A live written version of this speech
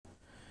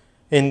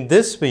In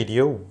this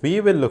video, we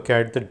will look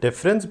at the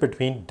difference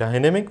between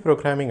dynamic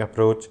programming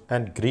approach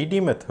and greedy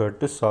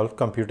method to solve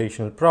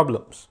computational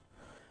problems.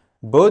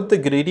 Both the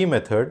greedy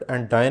method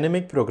and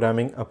dynamic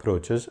programming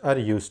approaches are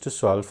used to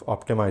solve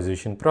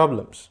optimization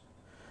problems.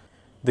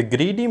 The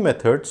greedy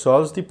method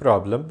solves the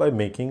problem by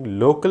making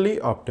locally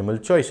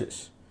optimal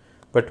choices.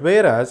 But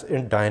whereas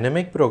in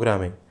dynamic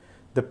programming,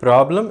 the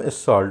problem is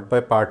solved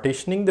by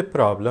partitioning the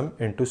problem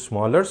into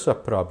smaller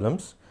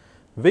subproblems,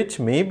 which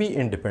may be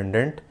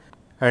independent,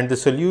 and the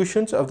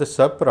solutions of the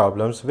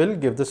subproblems will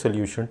give the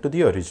solution to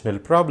the original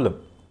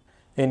problem.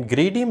 In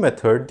greedy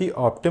method, the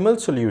optimal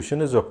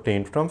solution is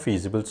obtained from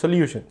feasible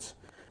solutions.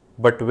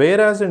 But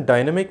whereas in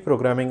dynamic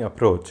programming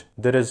approach,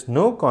 there is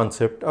no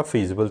concept of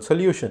feasible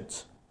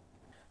solutions.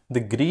 The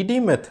greedy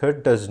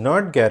method does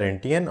not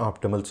guarantee an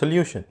optimal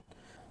solution.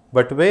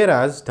 But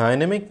whereas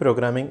dynamic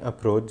programming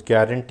approach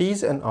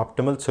guarantees an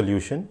optimal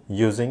solution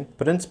using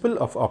principle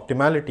of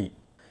optimality.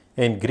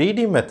 In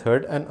greedy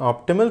method, an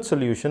optimal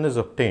solution is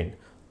obtained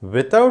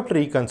without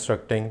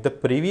reconstructing the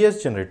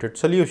previous generated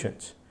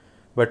solutions.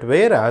 But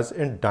whereas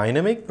in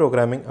dynamic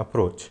programming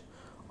approach,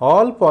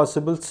 all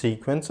possible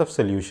sequence of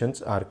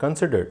solutions are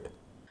considered.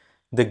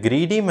 The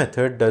greedy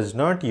method does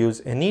not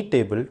use any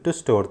table to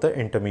store the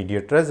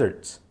intermediate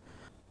results.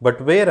 But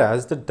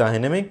whereas the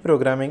dynamic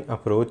programming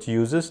approach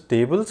uses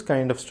tables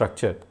kind of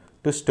structure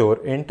to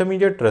store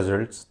intermediate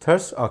results,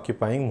 thus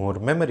occupying more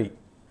memory.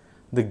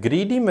 The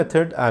greedy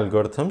method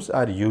algorithms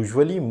are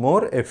usually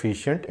more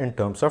efficient in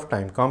terms of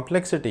time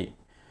complexity.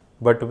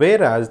 But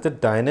whereas the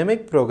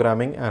dynamic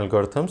programming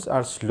algorithms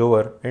are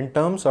slower in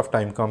terms of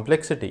time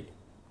complexity.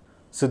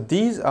 So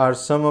these are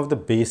some of the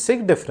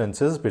basic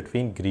differences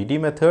between greedy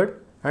method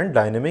and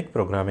dynamic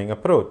programming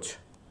approach.